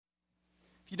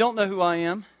If you don't know who I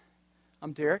am,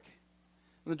 I'm Derek.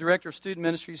 I'm the director of student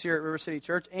ministries here at River City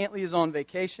Church. Antley is on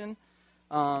vacation,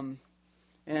 and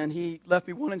he left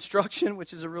me one instruction,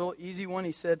 which is a real easy one.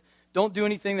 He said, don't do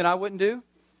anything that I wouldn't do,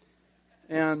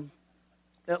 and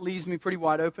that leaves me pretty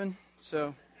wide open.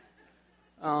 So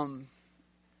I'm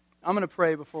going to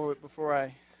pray before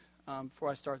I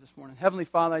start this morning. Heavenly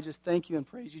Father, I just thank you and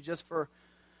praise you just for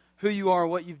who you are,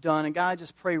 what you've done. And God, I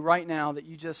just pray right now that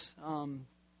you just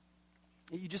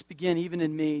begin, even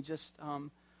in me, just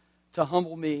to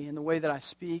humble me in the way that I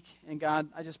speak. And God,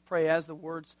 I just pray as the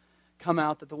words come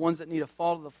out that the ones that need to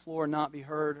fall to the floor and not be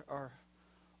heard are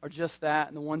just that,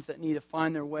 and the ones that need to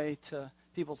find their way to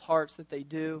people's hearts that they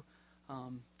do.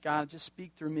 God, just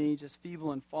speak through me, just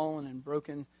feeble and fallen and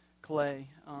broken clay.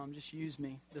 Just use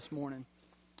me this morning.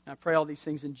 And I pray all these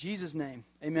things in Jesus' name.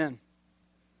 Amen.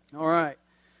 All right.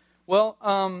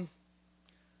 Well,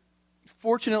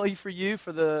 fortunately for you,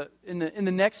 in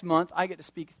the next month, I get to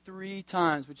speak 3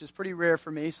 times, which is pretty rare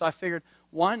for me. So I figured,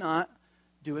 why not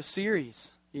do a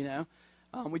series? You know,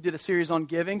 we did a series on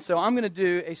giving, so I'm going to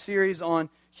do a series on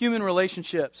human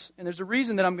relationships. And there's a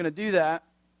reason that I'm going to do that.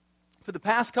 For the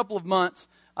past couple of months,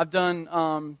 I've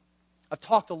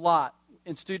talked a lot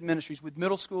in student ministries with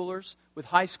middle schoolers, with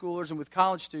high schoolers, and with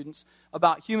college students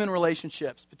about human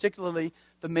relationships, particularly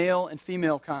the male and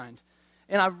female kind.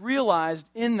 And I realized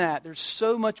in that there's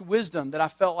so much wisdom that I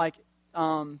felt like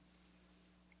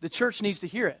the church needs to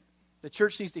hear it. The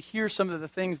church needs to hear some of the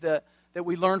things that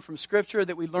we learned from Scripture,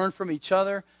 that we learned from each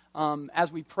other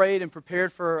as we prayed and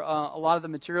prepared for a lot of the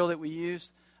material that we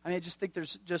used. I mean, I just think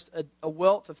there's just a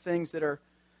wealth of things that are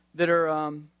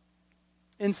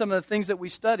in some of the things that we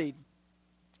studied.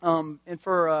 And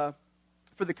for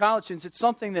the college students, it's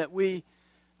something that we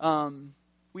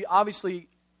obviously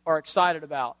are excited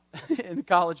about in the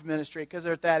college ministry, because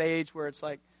they're at that age where it's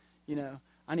like, you know,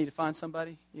 I need to find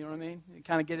somebody, you know what I mean? You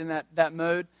kind of get in that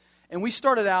mode. And we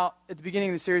started out at the beginning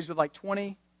of the series with like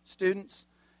 20 students,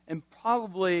 and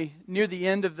probably near the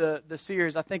end of the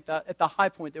series, I think that at the high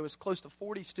point, there was close to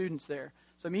 40 students there.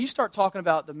 So, I mean, you start talking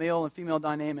about the male and female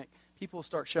dynamic, people will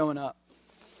start showing up.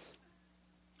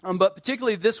 But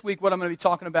particularly this week, what I'm going to be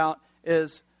talking about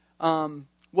is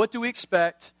what do we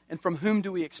expect, and from whom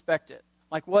do we expect it?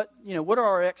 Like what are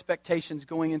our expectations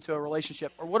going into a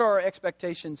relationship? Or what are our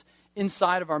expectations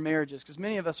inside of our marriages? Because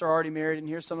many of us are already married in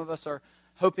here. Some of us are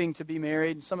hoping to be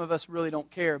married, and some of us really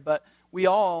don't care. But we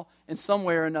all, in some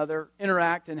way or another,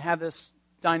 interact and have this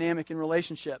dynamic in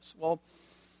relationships. Well,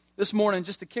 this morning,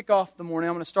 just to kick off the morning,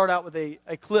 I'm going to start out with a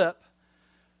clip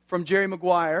from Jerry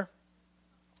Maguire.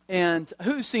 And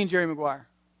who's seen Jerry Maguire?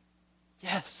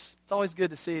 Yes. It's always good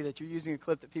to see that you're using a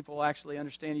clip that people will actually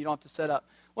understand. You don't have to set up.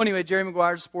 Well, anyway, Jerry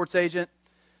Maguire's a sports agent.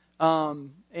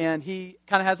 And he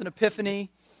kind of has an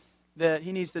epiphany that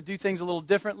he needs to do things a little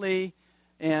differently.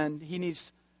 And he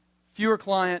needs fewer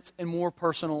clients and more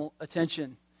personal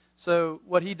attention. So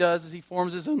what he does is he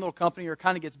forms his own little company, or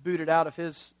kind of gets booted out of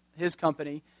his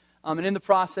company. And in the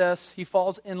process, he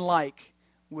falls in like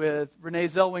with Renee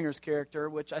Zellweger's character,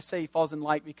 which I say he falls in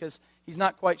like because he's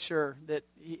not quite sure that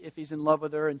if he's in love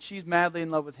with her, and she's madly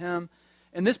in love with him.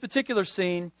 And this particular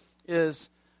scene is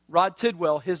Rod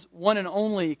Tidwell, his one and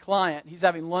only client. He's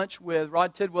having lunch with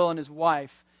Rod Tidwell and his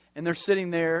wife, and they're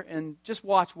sitting there, and just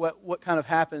watch what kind of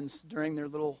happens during their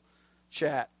little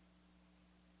chat.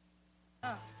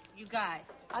 Oh, you guys,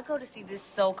 I go to see this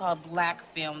so-called black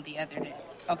film the other day,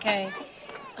 okay?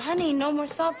 Honey, no more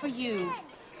salt for you.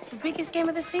 The biggest game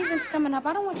of the season's coming up.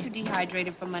 I don't want you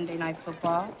dehydrated for Monday Night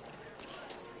Football.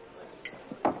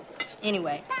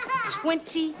 Anyway,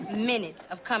 20 minutes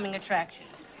of coming attractions.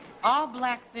 All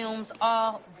black films,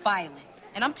 all violent.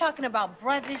 And I'm talking about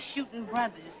brothers shooting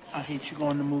brothers. I hate you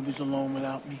going to movies alone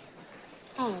without me.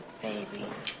 Oh, baby.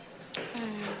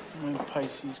 My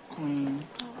Pisces queen.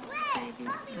 Oh, baby.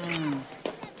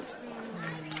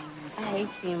 I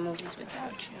hate seeing movies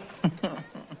without you.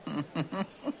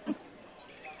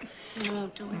 We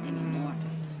won't do it anymore.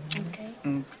 Okay?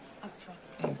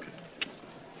 Okay.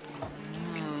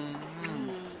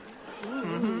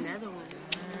 Another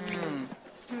one.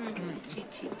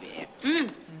 Chi-chi bear.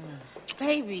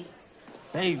 Baby.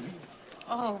 Baby.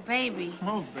 Oh, baby.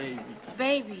 Oh, baby.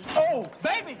 Baby. Oh,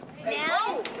 baby. Now?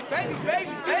 Oh, baby,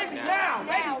 now.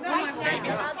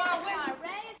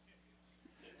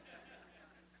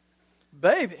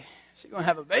 Baby. She's going to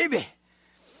have a baby.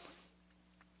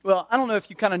 Well, I don't know if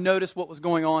you kind of noticed what was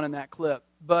going on in that clip,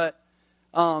 but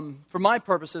for my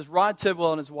purposes, Rod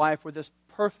Tidwell and his wife were this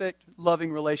perfect,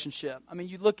 loving relationship. I mean,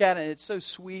 you look at it, and it's so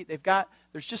sweet.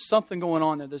 There's just something going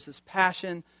on there. There's this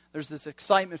passion. There's this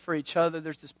excitement for each other.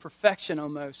 There's this perfection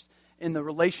almost. in the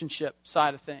relationship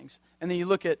side of things. And then you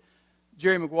look at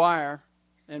Jerry Maguire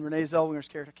and Renee Zellweger's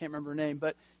character, I can't remember her name,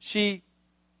 but she's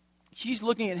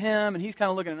looking at him and he's kind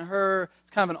of looking at her.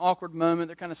 It's kind of an awkward moment.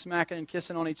 They're kind of smacking and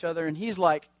kissing on each other. And he's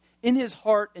like, in his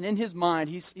heart and in his mind,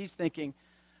 he's thinking,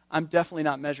 I'm definitely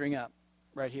not measuring up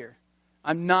right here.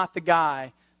 I'm not the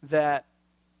guy that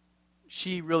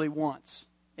she really wants.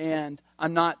 And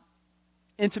I'm not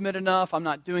intimate enough. I'm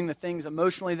not doing the things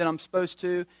emotionally that I'm supposed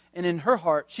to. And in her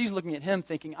heart, she's looking at him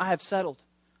thinking, I have settled.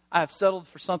 I have settled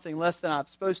for something less than I'm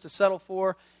supposed to settle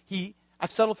for.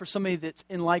 I've settled for somebody that's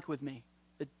in like with me,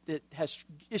 that has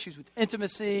issues with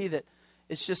intimacy, that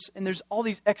it's just, and there's all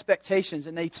these expectations,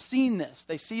 and they've seen this.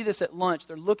 They see this at lunch.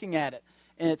 They're looking at it,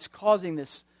 and it's causing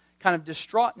this kind of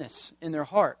distraughtness in their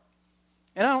heart.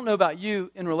 And I don't know about you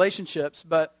in relationships,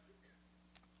 but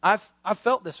I've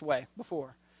felt this way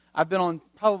before. I've been on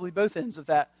probably both ends of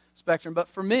that spectrum. But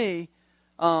for me,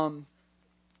 I've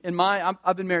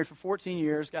been married for 14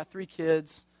 years, got 3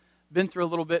 kids, been through a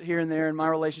little bit here and there in my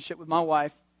relationship with my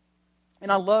wife.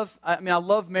 And I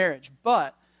love marriage,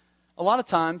 but a lot of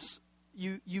times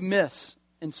you miss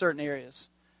in certain areas.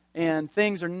 And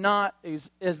things are not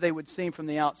as they would seem from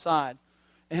the outside.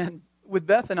 And with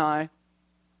Beth and I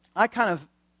kind of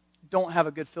don't have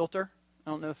a good filter.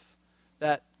 I don't know if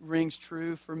that rings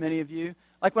true for many of you.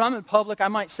 Like when I'm in public, I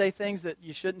might say things that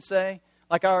you shouldn't say.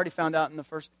 Like I already found out in the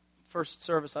first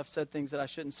service, I've said things that I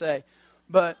shouldn't say.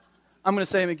 But I'm going to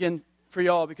say them again for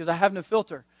y'all because I have no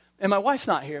filter. And my wife's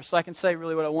not here, so I can say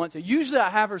really what I want to. Usually I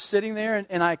have her sitting there,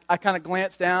 and I kind of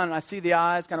glance down, and I see the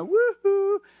eyes kind of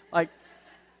woo-hoo, like,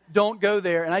 don't go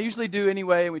there. And I usually do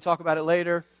anyway, and we talk about it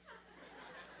later.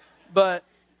 But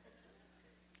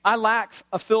I lack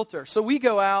a filter. So we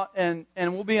go out, and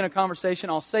we'll be in a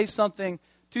conversation. I'll say something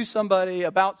to somebody,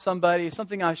 about somebody,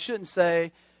 something I shouldn't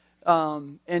say,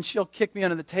 and she'll kick me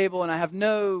under the table, and I have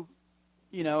no,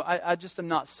 I just am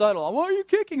not subtle. Why are you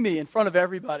kicking me in front of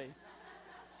everybody?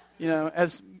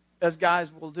 As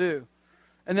guys will do.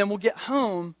 And then we'll get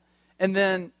home, and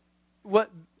then what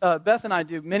Beth and I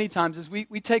do many times is we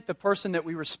take the person that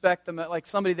we respect, them like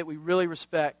somebody that we really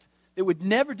respect, that would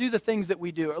never do the things that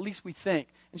we do, or at least we think.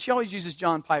 And she always uses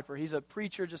John Piper. He's a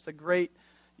preacher, just a great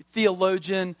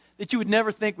theologian that you would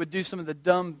never think would do some of the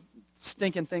dumb,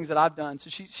 stinking things that I've done. So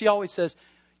she always says,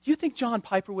 do you think John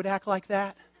Piper would act like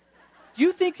that? Do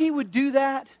you think he would do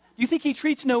that? Do you think he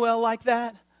treats Noelle like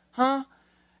that? Huh?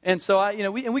 And so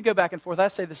we go back and forth. I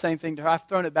say the same thing to her. I've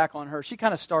thrown it back on her. She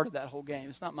kind of started that whole game.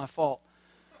 It's not my fault.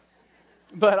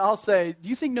 But I'll say, do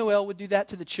you think Noelle would do that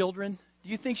to the children? Do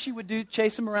you think she would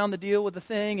chase them around the deal with the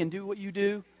thing and do what you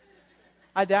do?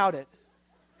 I doubt it.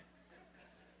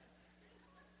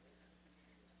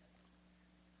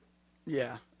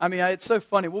 Yeah. It's so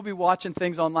funny. We'll be watching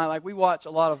things online. Like we watch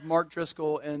a lot of Mark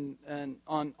Driscoll and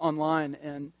online,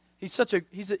 and he's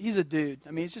a dude.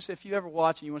 It's just, if you ever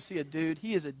watch and you want to see a dude,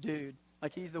 he is a dude.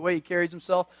 Like he's the way he carries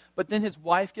himself. But then his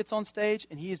wife gets on stage,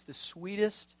 and he is the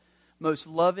sweetest, most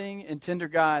loving and tender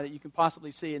guy that you can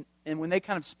possibly see. And when they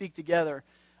kind of speak together,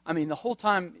 the whole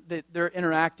time that they're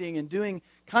interacting and doing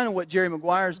kind of what Jerry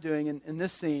Maguire's doing in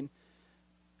this scene,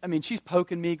 she's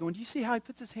poking me, going, do you see how he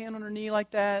puts his hand on her knee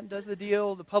like that and does the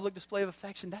deal, the public display of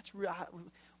affection? That's real.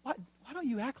 Why don't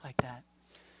you act like that?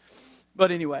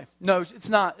 But anyway, no, it's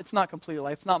not completely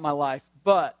like, it's not my life.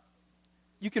 But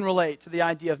you can relate to the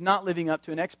idea of not living up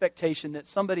to an expectation that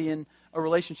somebody in a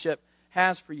relationship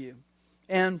has for you.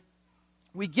 And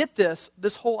we get this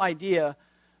whole idea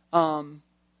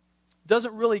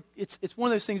doesn't really, it's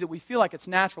one of those things that we feel like it's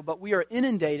natural, but we are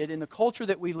inundated in the culture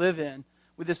that we live in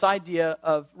with this idea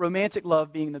of romantic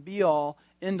love being the be-all,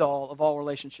 end-all of all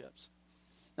relationships.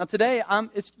 Now today,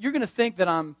 you're going to think that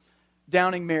I'm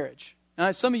downing marriage.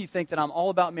 And some of you think that I'm all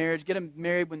about marriage, get them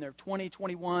married when they're 20,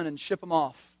 21, and ship them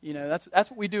off. That's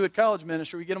what we do at college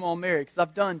ministry. We get them all married, because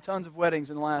I've done tons of weddings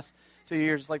in the last 2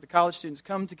 years. It's like the college students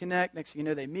come to connect. Next thing you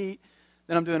know, they meet.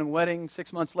 Then I'm doing a wedding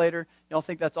 6 months later. Y'all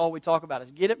think that's all we talk about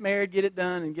is get it married, get it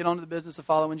done, and get on to the business of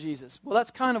following Jesus. Well,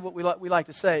 that's kind of what we like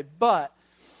to say, but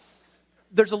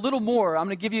there's a little more. I'm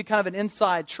going to give you kind of an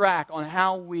inside track on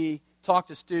how we talk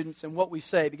to students and what we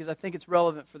say, because I think it's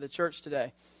relevant for the church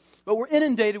today. But we're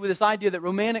inundated with this idea that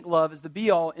romantic love is the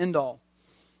be-all, end-all.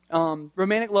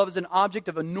 Romantic love is an object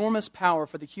of enormous power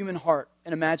for the human heart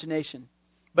and imagination,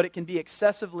 but it can be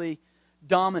excessively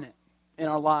dominant in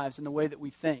our lives in the way that we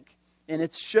think. And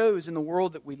it shows in the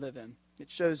world that we live in. It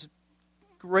shows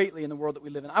greatly in the world that we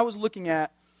live in. I was looking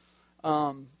at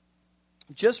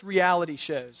just reality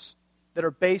shows that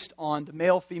are based on the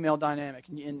male-female dynamic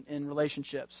in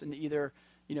relationships, and either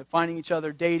finding each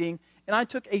other, dating. And I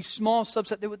took a small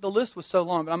subset. The list was so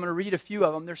long, but I'm going to read a few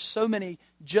of them. There's so many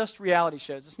just reality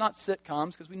shows. It's not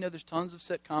sitcoms, because we know there's tons of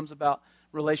sitcoms about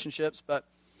relationships, but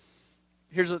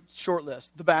here's a short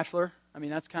list. The Bachelor. I mean,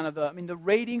 that's kind of the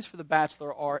ratings for The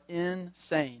Bachelor are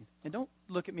insane. And don't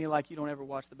look at me like you don't ever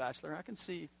watch The Bachelor. I can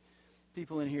see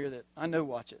people in here that I know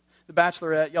watch it. The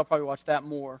Bachelorette, y'all probably watch that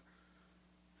more.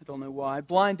 I don't know why.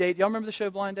 Blind Date. Y'all remember the show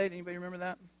Blind Date? Anybody remember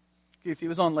that? Goofy. It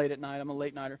was on late at night. I'm a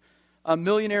late nighter.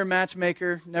 Millionaire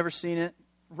Matchmaker. Never seen it.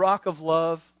 Rock of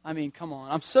Love. I mean, come on.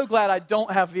 I'm so glad I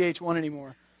don't have VH1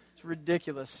 anymore. It's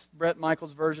ridiculous. Bret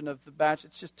Michaels' version of The Bachelor.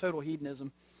 It's just total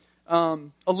hedonism.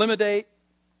 Eliminate.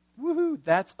 Woohoo.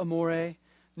 That's Amore.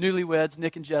 Newlyweds.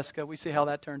 Nick and Jessica. We see how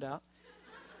that turned out.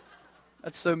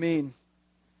 That's so mean.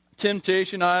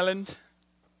 Temptation Island.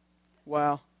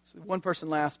 Wow. So one person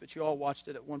laughs, but you all watched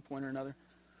it at one point or another.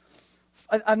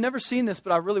 I've never seen this,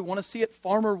 but I really want to see it.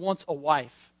 Farmer Wants a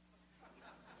Wife.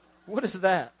 What is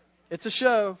that? It's a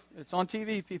show. It's on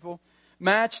TV, people.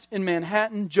 Matched in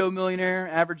Manhattan, Joe Millionaire,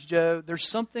 Average Joe. There's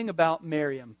Something About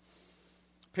Miriam.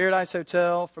 Paradise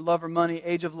Hotel, For Love or Money,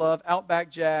 Age of Love,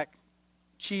 Outback Jack,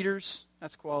 Cheaters.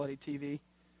 That's quality TV.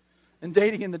 And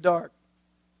Dating in the Dark.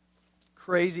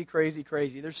 Crazy, crazy,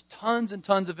 crazy. There's tons and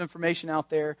tons of information out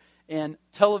there. And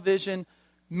television,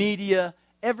 media,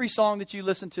 every song that you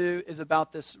listen to is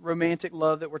about this romantic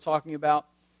love that we're talking about.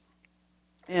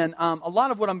 And a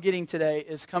lot of what I'm getting today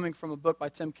is coming from a book by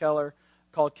Tim Keller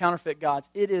called Counterfeit Gods.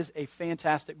 It is a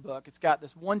fantastic book. It's got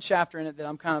this one chapter in it that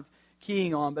I'm kind of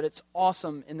keying on, but it's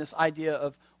awesome in this idea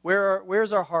of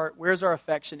where's our heart, where's our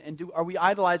affection, and are we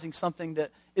idolizing something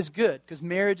that is good? Because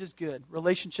marriage is good,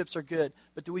 relationships are good,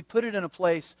 but do we put it in a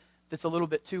place that's a little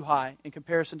bit too high in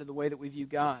comparison to the way that we view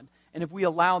God? And if we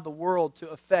allow the world to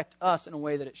affect us in a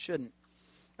way that it shouldn't.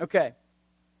 Okay.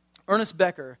 Ernest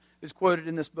Becker is quoted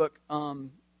in this book,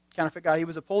 Counterfeit God. He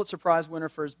was a Pulitzer Prize winner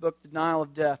for his book, Denial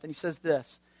of Death. And he says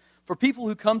this: for people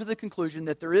who come to the conclusion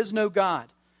that there is no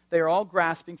God, they are all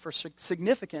grasping for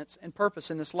significance and purpose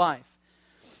in this life.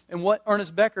 And what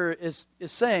Ernest Becker is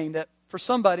saying, that for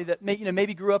somebody that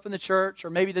maybe grew up in the church or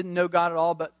maybe didn't know God at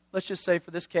all, but let's just say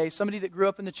for this case, somebody that grew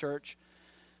up in the church,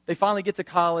 they finally get to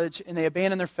college and they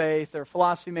abandon their faith. They're a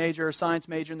philosophy major or a science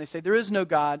major, and they say there is no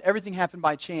God. Everything happened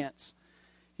by chance.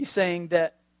 He's saying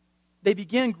that they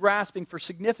begin grasping for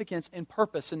significance and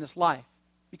purpose in this life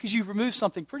because you've removed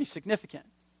something pretty significant.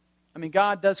 I mean,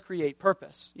 God does create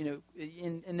purpose,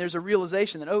 and there's a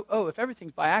realization that, if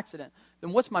everything's by accident,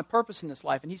 then what's my purpose in this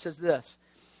life? And he says this: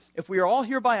 if we are all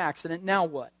here by accident, now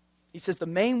what? He says the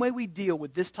main way we deal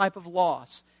with this type of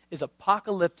loss is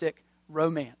apocalyptic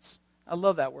romance. I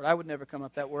love that word. I would never come up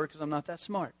with that word because I'm not that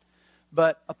smart.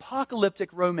 But apocalyptic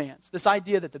romance, this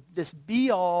idea that this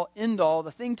be-all, end-all,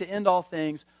 the thing to end all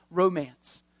things,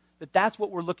 romance, that's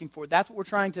what we're looking for. That's what we're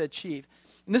trying to achieve.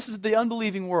 And this is the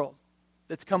unbelieving world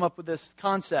that's come up with this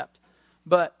concept.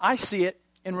 But I see it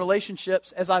in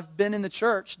relationships as I've been in the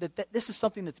church, that this is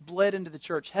something that's bled into the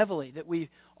church heavily, that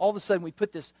all of a sudden we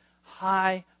put this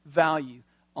high value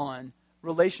on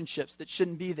relationships that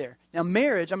shouldn't be there. Now,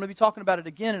 marriage, I'm going to be talking about it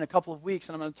again in a couple of weeks,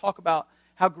 and I'm going to talk about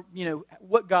how,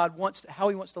 what God wants, how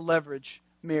He wants to leverage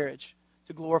marriage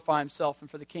to glorify Himself and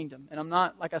for the kingdom. And I'm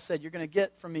not, like I said, you're going to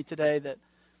get from me today that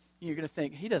you're going to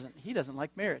think, he doesn't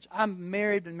like marriage. I'm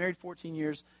married, been married 14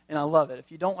 years, and I love it.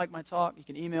 If you don't like my talk, you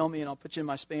can email me, and I'll put you in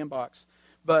my spam box.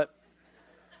 But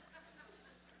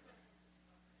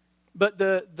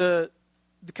the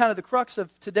kind of the crux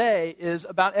of today is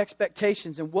about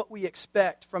expectations and what we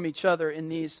expect from each other in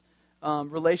these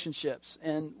relationships.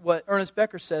 And what Ernest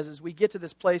Becker says is we get to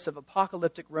this place of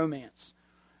apocalyptic romance.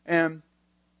 And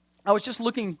I was just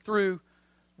looking through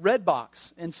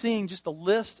Redbox and seeing just a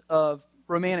list of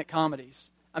romantic comedies.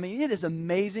 I mean, it is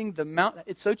amazing the amount.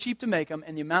 It's so cheap to make them,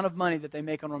 and the amount of money that they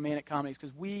make on romantic comedies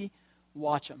because we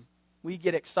watch them. We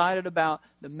get excited about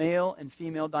the male and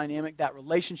female dynamic, that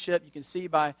relationship. You can see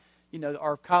by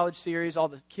our college series, all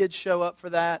the kids show up for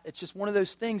that. It's just one of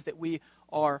those things that we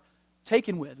are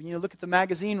taken with. Look at the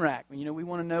magazine rack. We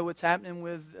want to know what's happening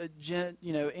with Jen,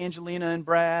 Angelina and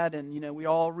Brad, and we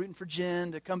all rooting for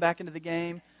Jen to come back into the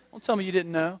game. Don't tell me you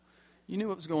didn't know. You knew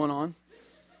what was going on.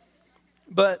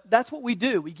 But that's what we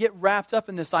do. We get wrapped up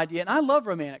in this idea. And I love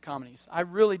romantic comedies. I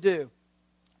really do.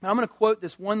 Now, I'm going to quote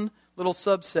this one little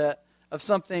subset of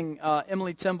something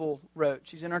Emily Timble wrote.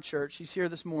 She's in our church. She's here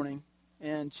this morning.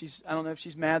 And I don't know if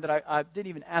she's mad that I didn't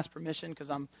even ask permission because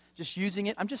I'm just using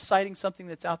it. I'm just citing something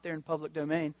that's out there in public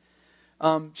domain.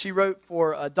 She wrote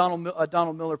for a Donald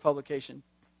Miller publication.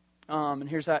 And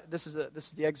here's how, this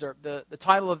is the excerpt. The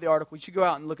title of the article, you should go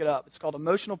out and look it up. It's called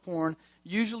Emotional Porn,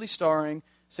 usually starring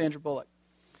Sandra Bullock.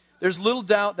 There's little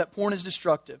doubt that porn is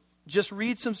destructive. Just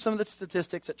read some of the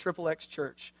statistics at XXX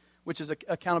Church, which is an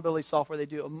accountability software. They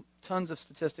do tons of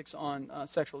statistics on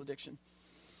sexual addiction.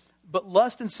 But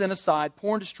lust and sin aside,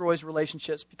 porn destroys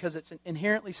relationships because it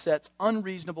inherently sets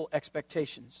unreasonable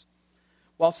expectations.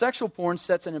 While sexual porn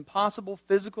sets an impossible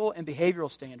physical and behavioral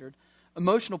standard,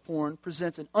 emotional porn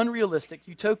presents an unrealistic,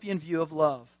 utopian view of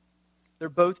love. They're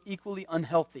both equally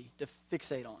unhealthy to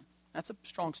fixate on. That's a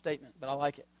strong statement, but I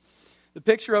like it. The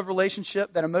picture of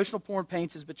relationship that emotional porn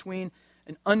paints is between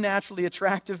an unnaturally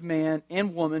attractive man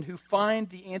and woman who find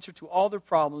the answer to all their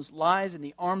problems lies in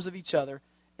the arms of each other.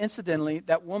 Incidentally,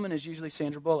 that woman is usually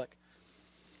Sandra Bullock.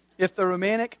 If the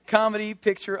romantic comedy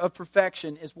picture of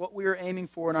perfection is what we are aiming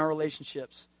for in our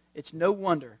relationships, it's no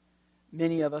wonder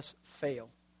many of us fail.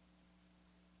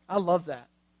 I love that.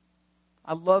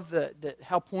 I love that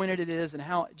how pointed it is and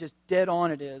how just dead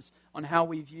on it is on how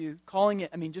we view calling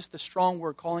it, just the strong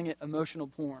word, calling it emotional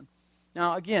porn.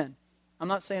 Now, again, I'm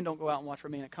not saying don't go out and watch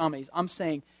romantic comedies. I'm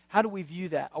saying, how do we view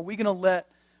that? Are we going to let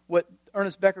what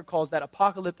Ernest Becker calls that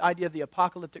idea of the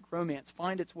apocalyptic romance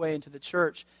find its way into the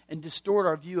church and distort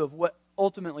our view of what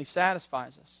ultimately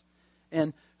satisfies us?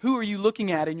 And who are you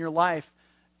looking at in your life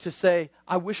to say,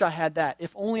 I wish I had that.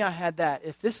 If only I had that.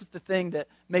 If this is the thing that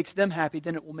makes them happy,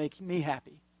 then it will make me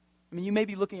happy. You may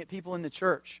be looking at people in the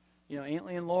church, Aunt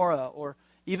Lee and Laura, or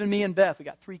even me and Beth. We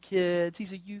got 3 kids.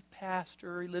 He's a youth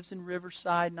pastor. He lives in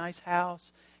Riverside, nice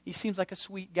house. He seems like a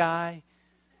sweet guy.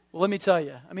 Well, let me tell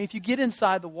you, if you get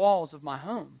inside the walls of my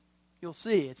home, you'll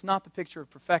see it's not the picture of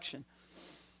perfection.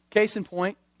 Case in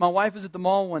point, my wife was at the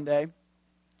mall one day,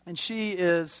 and she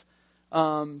is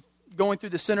going through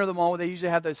the center of the mall where they usually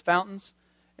have those fountains,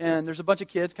 and there's a bunch of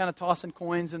kids kind of tossing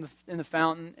coins in the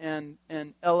fountain,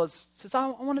 and Ella says, I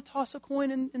want to toss a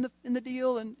coin in the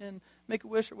deal and make a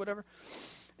wish or whatever.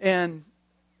 And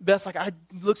Beth's like, I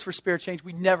looks for spare change.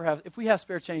 We never have. If we have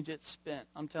spare change, it's spent.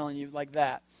 I'm telling you, like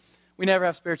that. We never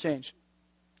have spare change.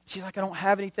 She's like, I don't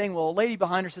have anything. Well, a lady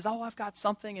behind her says, I've got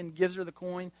something, and gives her the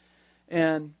coin.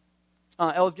 And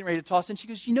Ella's getting ready to toss it in. She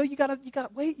goes, you gotta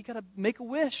wait. You gotta make a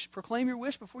wish. Proclaim your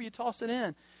wish before you toss it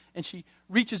in. And she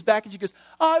reaches back and she goes,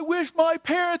 I wish my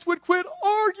parents would quit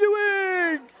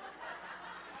arguing.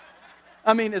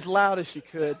 As loud as she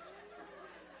could.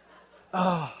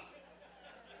 Oh.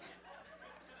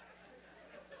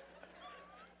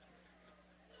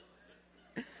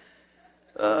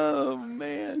 Oh,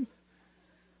 man.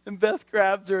 And Beth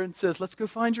grabs her and says, let's go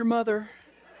find your mother.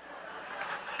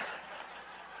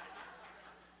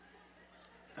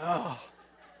 Oh.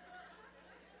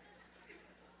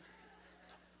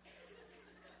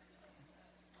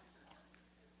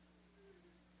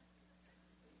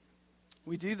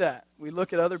 We do that. We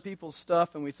look at other people's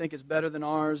stuff and we think it's better than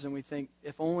ours, and we think,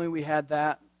 if only we had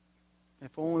that,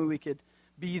 if only we could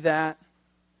be that,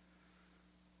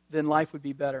 then life would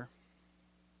be better.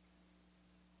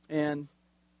 And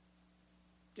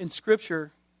in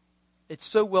Scripture, it's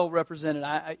so well represented.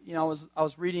 I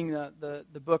was reading the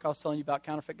book I was telling you about,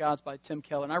 Counterfeit Gods by Tim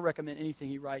Keller, and I recommend anything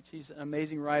he writes. He's an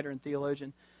amazing writer and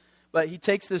theologian. But he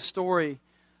takes this story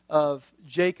of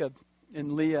Jacob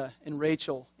and Leah and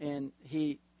Rachel, and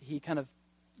he kind of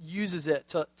uses it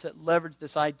to leverage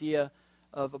this idea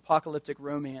of apocalyptic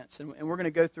romance. And we're going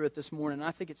to go through it this morning. And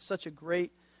I think it's such a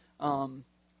great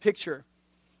picture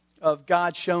of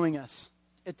God showing us.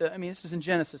 This is in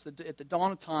Genesis, at the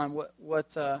dawn of time, what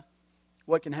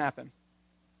can happen.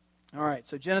 All right,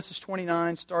 so Genesis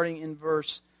 29, starting in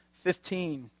verse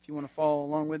 15, if you want to follow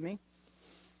along with me.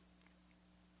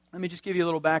 Let me just give you a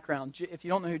little background. If you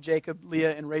don't know who Jacob,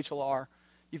 Leah, and Rachel are,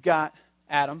 you've got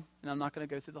Adam, and I'm not going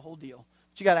to go through the whole deal.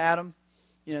 But you got Adam,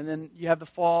 and then you have the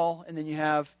fall, and then you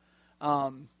have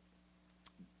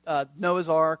Noah's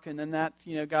Ark, and then that,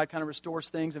 God kind of restores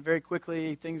things, and very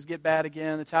quickly things get bad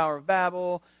again, the Tower of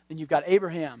Babel. Then you've got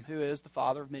Abraham, who is the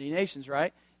father of many nations,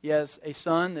 right? He has a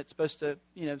son that's supposed to,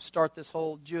 start this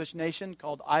whole Jewish nation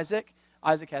called Isaac.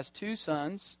 Isaac has 2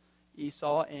 sons,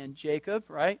 Esau and Jacob,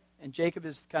 right? And Jacob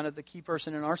is kind of the key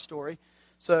person in our story.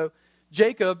 So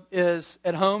Jacob is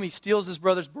at home. He steals his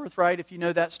brother's birthright. If you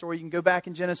know that story, you can go back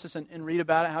in Genesis and read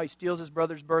about it, how he steals his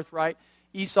brother's birthright.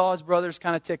 Esau, his brother's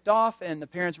kind of ticked off, and the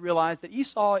parents realize that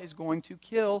Esau is going to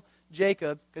kill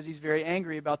Jacob because he's very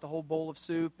angry about the whole bowl of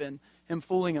soup and him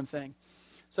fooling him thing.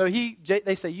 So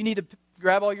they say, you need to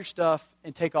grab all your stuff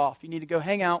and take off. You need to go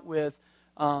hang out with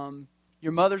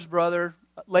your mother's brother,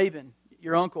 Laban,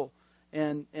 your uncle,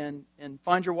 and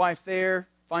find your wife there,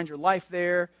 find your life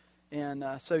there. And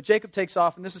so Jacob takes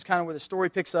off, and this is kind of where the story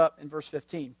picks up in verse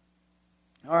 15.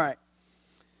 All right.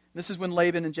 This is when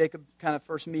Laban and Jacob kind of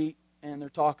first meet, and they're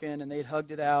talking, and they'd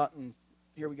hugged it out, and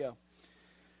here we go.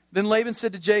 Then Laban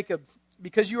said to Jacob,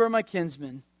 because you are my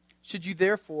kinsman, should you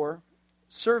therefore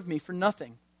serve me for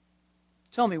nothing?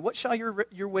 Tell me, what shall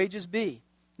your wages be?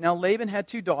 Now Laban had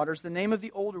 2 daughters. The name of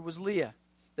the older was Leah.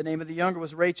 The name of the younger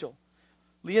was Rachel.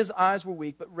 Leah's eyes were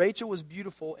weak, but Rachel was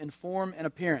beautiful in form and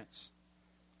appearance.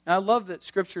 Now I love that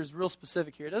Scripture is real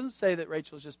specific here. It doesn't say that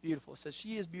Rachel is just beautiful. It says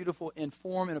she is beautiful in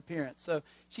form and appearance. So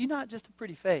she's not just a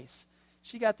pretty face.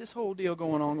 She got this whole deal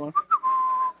going on.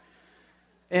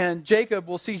 And Jacob,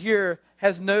 we'll see here,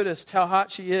 has noticed how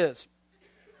hot she is.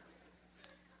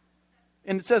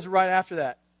 And it says right after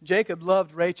that, Jacob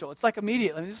loved Rachel. It's like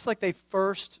immediately. I mean, it's like they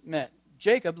first met.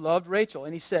 Jacob loved Rachel,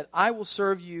 and he said, I will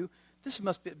serve you.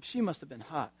 She must have been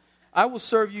hot. I will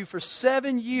serve you for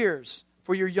 7 years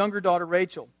for your younger daughter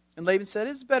Rachel. And Laban said,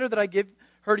 it's better that I give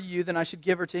her to you than I should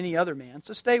give her to any other man.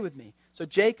 So stay with me. So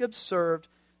Jacob served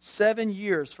 7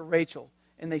 years for Rachel,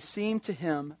 and they seemed to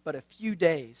him but a few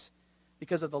days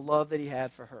because of the love that he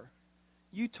had for her.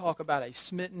 You talk about a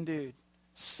smitten dude.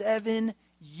 7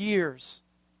 years.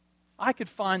 I could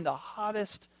find the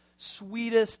hottest,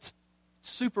 sweetest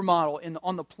supermodel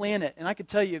on the planet, and I could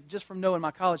tell you, just from knowing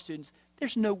my college students,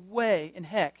 there's no way in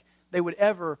heck they would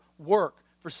ever work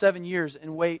for 7 years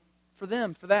and wait for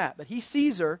them for that. But he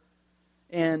sees her,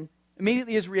 and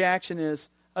immediately his reaction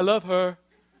is, I love her.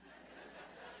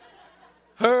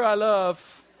 Her I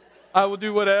love. I will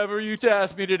do whatever you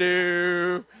ask me to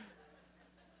do.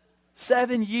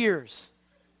 7 years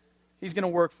he's going to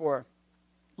work for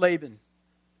Laban.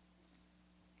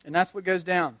 And that's what goes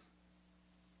down.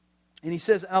 And he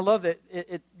says, I love it.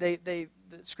 The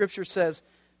Scripture says,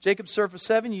 Jacob served for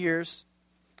 7 years,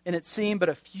 and it seemed but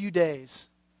a few days.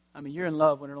 I mean, you're in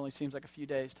love when it only seems like a few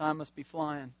days. Time must be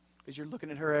flying because you're looking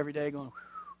at her every day going,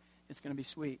 it's going to be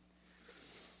sweet.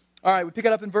 All right, we pick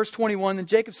it up in verse 21. Then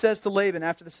Jacob says to Laban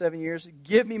after the 7 years,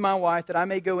 give me my wife that I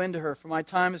may go into her, for my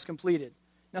time is completed.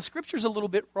 Now, Scripture's a little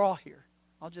bit raw here.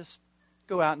 I'll just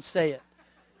go out and say it.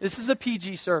 This is a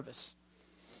PG service.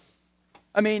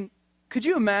 I mean, could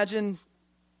you imagine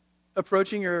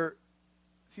approaching your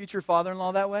future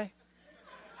father-in-law that way?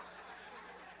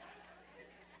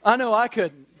 I know I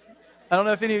couldn't. I don't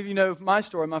know if any of you know my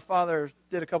story. My father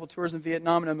did a couple tours in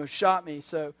Vietnam and almost shot me.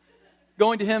 So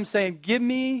going to him saying, give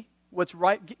me what's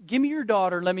right. Give me your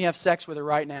daughter and let me have sex with her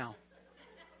right now.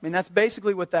 I mean, that's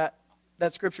basically what that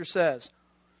Scripture says.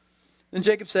 Then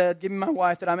Jacob said, give me my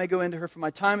wife that I may go into her, for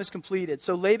my time is completed.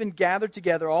 So Laban gathered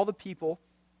together all the people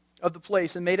of the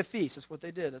place and made a feast. That's what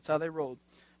they did. That's how they rolled.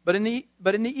 But in the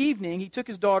evening, he took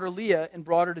his daughter Leah and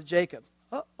brought her to Jacob.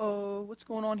 Uh-oh, what's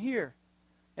going on here?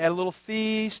 They had a little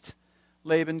feast.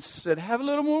 Laban said, have a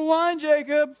little more wine,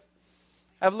 Jacob.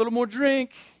 Have a little more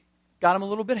drink. Got him a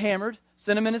little bit hammered.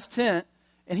 Sent him in his tent.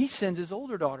 And he sends his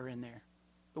older daughter in there.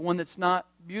 The one that's not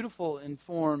beautiful in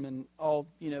form and all,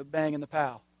 bang in the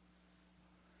pow.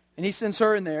 And he sends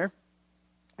her in there.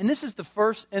 And this is the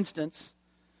first instance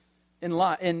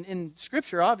in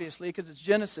Scripture, obviously, because it's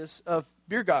Genesis, of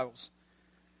beer goggles.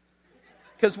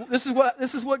 Because this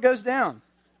is what goes down.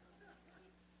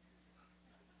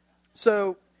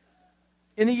 So,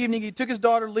 in the evening, he took his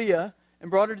daughter Leah and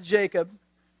brought her to Jacob,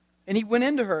 and he went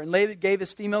into her. And Laban gave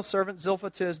his female servant Zilpah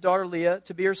to his daughter Leah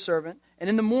to be her servant. And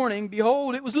in the morning,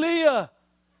 behold, it was Leah.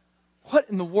 What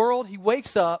in the world? He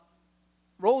wakes up,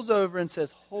 rolls over, and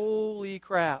says, holy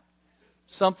crap.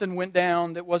 Something went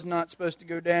down that was not supposed to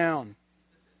go down.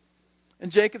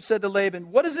 And Jacob said to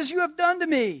Laban, what is this you have done to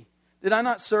me? Did I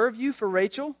not serve you for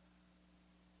Rachel?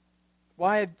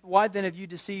 Why then have you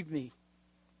deceived me?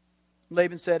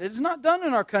 Laban said, it is not done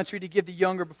in our country to give the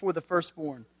younger before the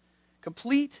firstborn.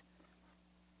 Complete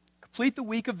the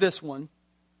week of this one,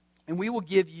 and we will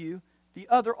give you the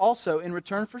other also in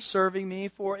return for serving me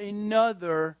for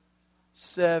another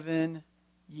 7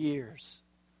 years.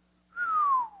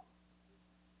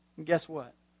 And guess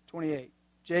what? 28.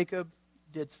 Jacob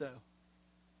did so.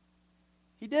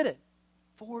 He did it.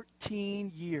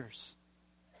 14 years.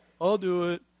 I'll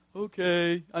do it.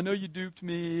 Okay. I know you duped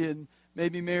me and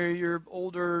made me marry your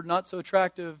older, not so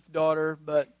attractive daughter,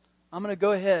 but I'm going to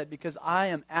go ahead because I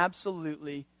am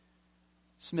absolutely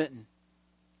smitten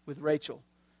with Rachel.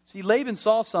 See, Laban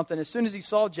saw something. As soon as he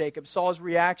saw Jacob, saw his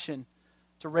reaction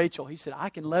to Rachel, he said, I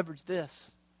can leverage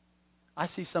this. I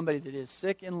see somebody that is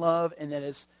sick in love and that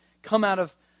has come out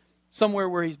of somewhere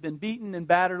where he's been beaten and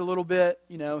battered a little bit.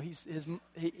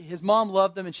 His mom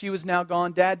loved him and she was now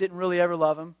gone. Dad didn't really ever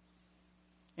love him.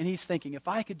 And he's thinking, if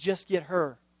I could just get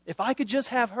her, if I could just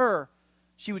have her,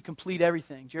 she would complete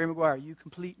everything. Jerry Maguire, you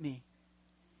complete me.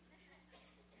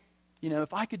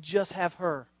 If I could just have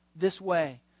her this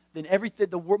way, then everything,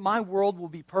 my world will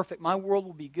be perfect. My world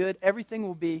will be good. Everything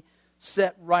will be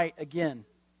set right again.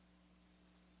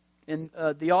 And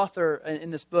the author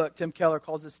in this book, Tim Keller,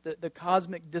 calls this the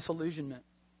cosmic disillusionment.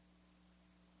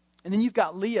 And then you've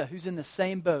got Leah, who's in the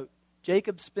same boat.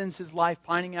 Jacob spends his life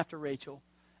pining after Rachel,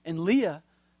 and Leah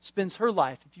spends her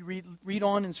life. If you read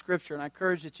on in Scripture, and I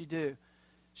encourage that you do,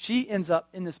 she ends up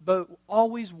in this boat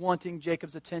always wanting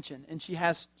Jacob's attention. And she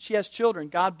has children.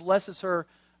 God blesses her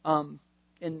and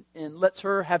lets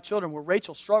her have children, where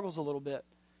Rachel struggles a little bit.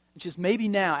 And she says, maybe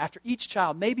now, after each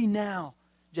child, maybe now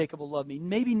Jacob will love me.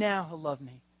 Maybe now he'll love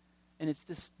me. And it's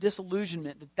this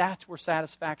disillusionment that's where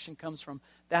satisfaction comes from.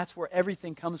 That's where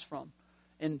everything comes from.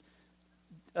 And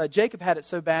Jacob had it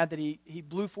so bad that he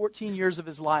blew 14 years of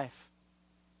his life.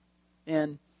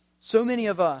 And so many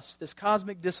of us, this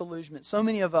cosmic disillusionment, so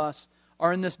many of us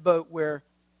are in this boat where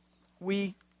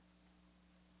we,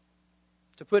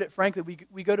 to put it frankly,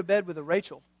 we go to bed with a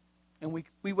Rachel and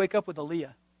we wake up with a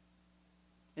Leah.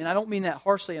 And I don't mean that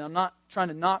harshly, and I'm not trying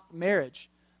to knock marriage,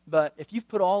 but if you've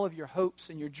put all of your hopes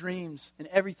and your dreams and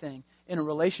everything in a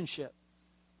relationship,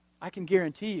 I can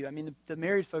guarantee you, I mean, the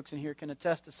married folks in here can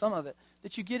attest to some of it,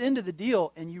 that you get into the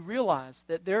deal and you realize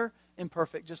that they're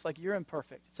imperfect just like you're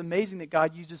imperfect. It's amazing that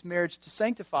God uses marriage to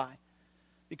sanctify,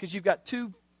 because you've got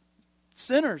two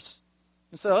sinners.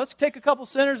 And so let's take a couple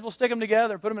sinners, we'll stick them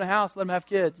together, put them in a house, let them have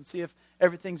kids, and see if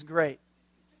everything's great.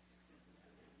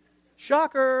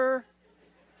 Shocker!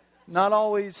 Not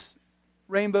always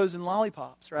rainbows and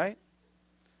lollipops, right?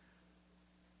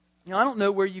 You know, I don't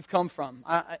know where you've come from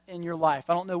in your life.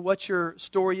 I don't know what your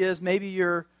story is. Maybe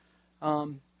you're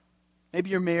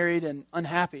married and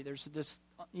unhappy. There's this,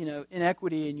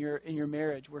 inequity in your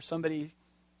marriage where somebody,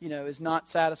 is not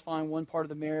satisfying one part of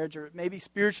the marriage, or maybe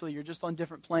spiritually you're just on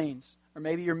different planes, or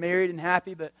maybe you're married and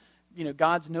happy, but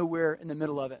God's nowhere in the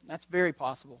middle of it. That's very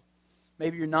possible.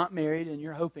 Maybe you're not married and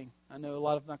you're hoping. I know a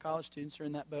lot of my college students are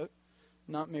in that boat,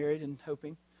 not married and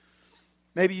hoping.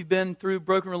 Maybe you've been through a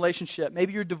broken relationship.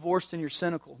 Maybe you're divorced and you're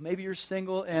cynical. Maybe you're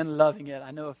single and loving it.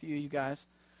 I know a few of you guys.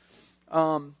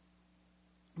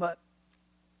 But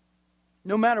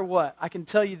no matter what, I can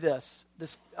tell you this.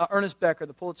 Ernest Becker,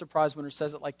 the Pulitzer Prize winner,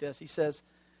 says it like this. He says,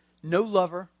 no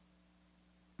lover,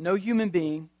 no human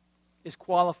being is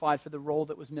qualified for the role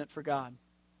that was meant for God.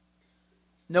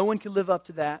 No one can live up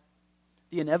to that.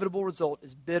 The inevitable result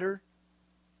is bitter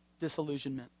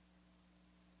disillusionment.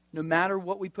 No matter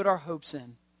what we put our hopes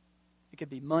in, it could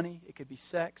be money, it could be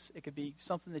sex, it could be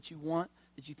something that you want,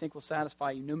 that you think will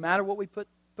satisfy you. No matter what we put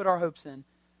our hopes in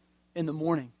the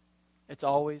morning, it's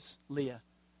always Leah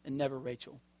and never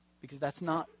Rachel, because that's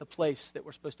not the place that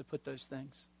we're supposed to put those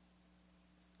things.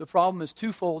 The problem is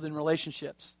twofold in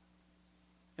relationships.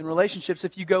 In relationships,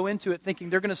 if you go into it thinking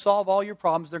they're going to solve all your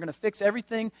problems, they're going to fix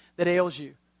everything that ails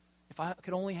you. If I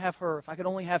could only have her, if I could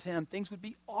only have him, things would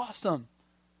be awesome.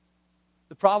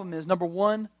 The problem is, number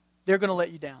one, they're going to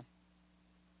let you down.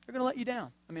 They're going to let you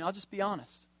down. I mean, I'll just be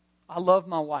honest. I love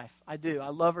my wife. I do.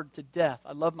 I love her to death.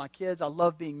 I love my kids. I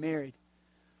love being married.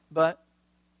 But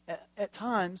at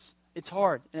times, it's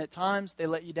hard. And at times, they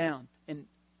let you down. And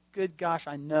good gosh,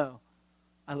 I know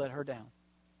I let her down.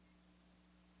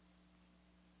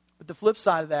 But the flip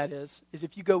side of that is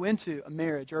if you go into a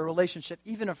marriage or a relationship,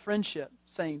 even a friendship,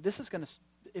 saying, this is going to,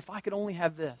 if I could only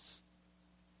have this,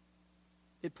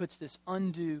 it puts this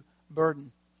undue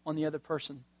burden on the other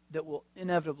person that will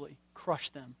inevitably crush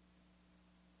them.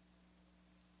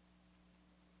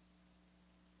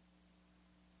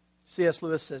 C.S.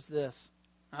 Lewis says this.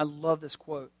 I love this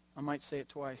quote. I might say it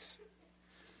twice.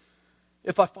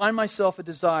 If I find myself a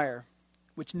desire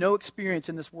which no experience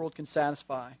in this world can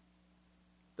satisfy,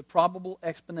 the probable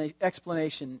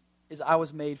explanation is I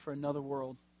was made for another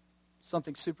world,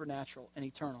 something supernatural and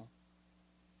eternal.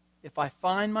 If I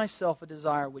find myself a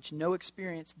desire which no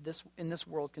experience in this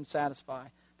world can satisfy,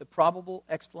 the probable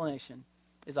explanation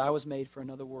is I was made for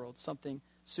another world, something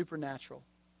supernatural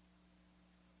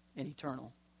and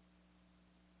eternal.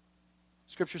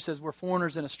 Scripture says we're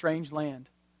foreigners in a strange land.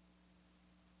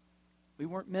 We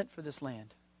weren't meant for this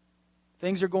land.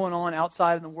 Things are going on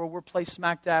outside in the world. We're placed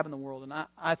smack dab in the world. And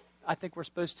I think we're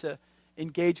supposed to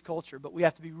engage culture, but we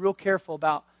have to be real careful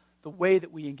about the way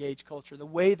that we engage culture, the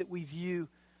way that we view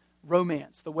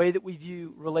romance, the way that we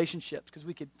view relationships, because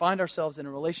we could find ourselves in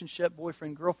a relationship,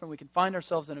 boyfriend, girlfriend, we can find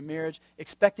ourselves in a marriage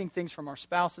expecting things from our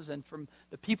spouses and from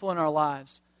the people in our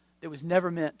lives that was never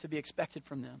meant to be expected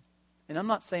from them. And I'm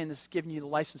not saying this is giving you the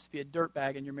license to be a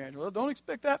dirtbag in your marriage. Well, don't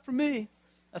expect that from me.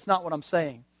 That's not what I'm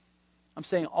saying. I'm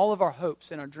saying all of our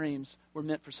hopes and our dreams were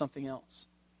meant for something else.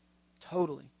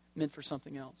 Totally meant for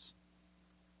something else.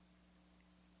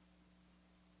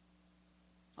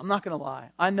 I'm not going to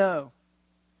lie. I know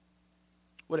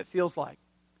what it feels like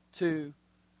to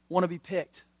want to be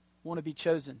picked, want to be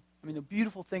chosen, I mean, the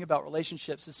beautiful thing about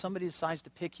relationships is somebody decides to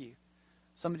pick you.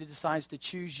 Somebody decides to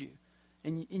choose you.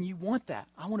 And you want that.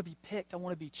 I want to be picked. I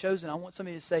want to be chosen. I want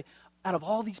somebody to say, out of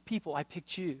all these people, I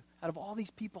picked you. Out of all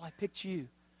these people, I picked you.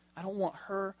 I don't want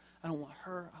her. I don't want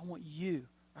her. I want you.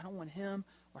 I don't want him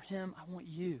or him. I want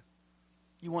you.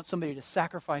 You want somebody to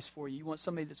sacrifice for you. You want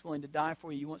somebody that's willing to die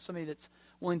for you. You want somebody that's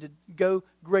willing to go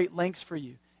great lengths for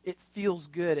you. It feels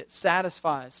good. It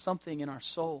satisfies something in our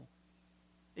soul.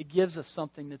 It gives us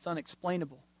something that's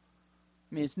unexplainable.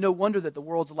 I mean, it's no wonder that the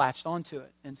world's latched onto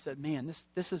it and said, man,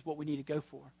 this is what we need to go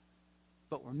for.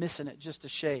 But we're missing it just a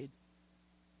shade.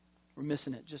 We're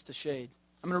missing it just a shade.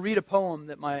 I'm going to read a poem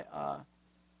that my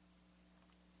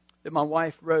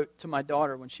wife wrote to my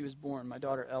daughter when she was born, my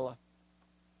daughter Ella.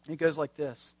 It goes like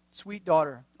this. Sweet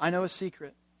daughter, I know a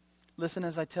secret. Listen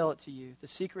as I tell it to you. The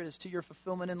secret is to your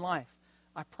fulfillment in life.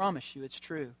 I promise you it's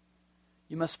true.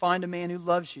 You must find a man who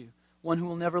loves you, one who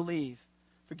will never leave.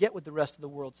 Forget what the rest of the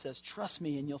world says. Trust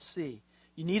me and you'll see.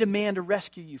 You need a man to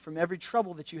rescue you from every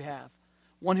trouble that you have.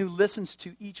 One who listens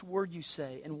to each word you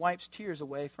say and wipes tears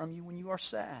away from you when you are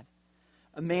sad.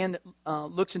 A man that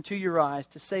looks into your eyes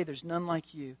to say there's none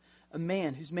like you. A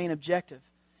man whose main objective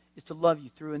is to love you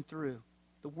through and through.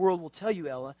 The world will tell you,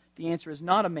 Ella, the answer is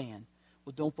not a man.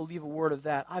 Well, don't believe a word of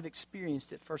that. I've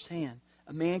experienced it firsthand.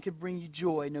 A man can bring you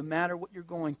joy no matter what you're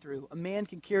going through. A man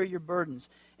can carry your burdens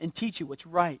and teach you what's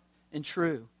right and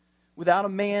true. Without a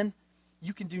man,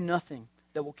 you can do nothing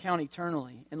that will count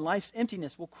eternally. And life's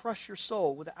emptiness will crush your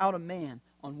soul without a man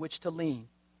on which to lean.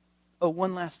 Oh,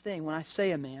 one last thing. When I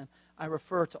say a man, I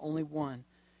refer to only one.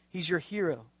 He's your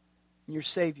hero and your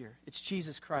Savior. It's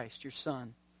Jesus Christ, your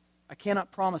Son. I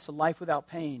cannot promise a life without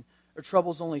pain or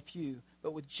troubles only few,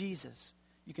 but with Jesus,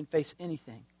 you can face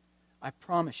anything. I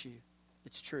promise you,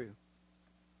 it's true.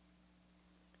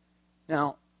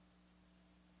 Now,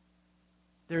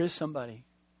 there is somebody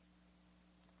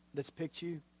that's picked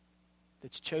you,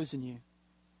 that's chosen you,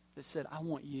 that said, I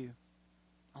want you.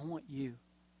 I want you.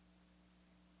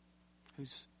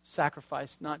 Who's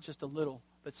sacrificed not just a little,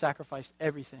 but sacrificed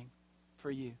everything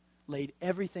for you, laid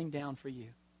everything down for you.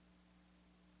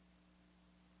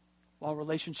 While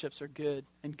relationships are good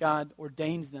and God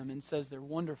ordains them and says they're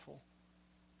wonderful,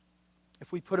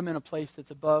 if we put them in a place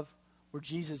that's above where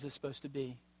Jesus is supposed to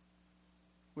be,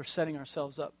 we're setting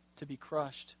ourselves up to be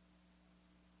crushed.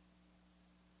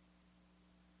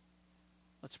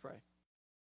 Let's pray.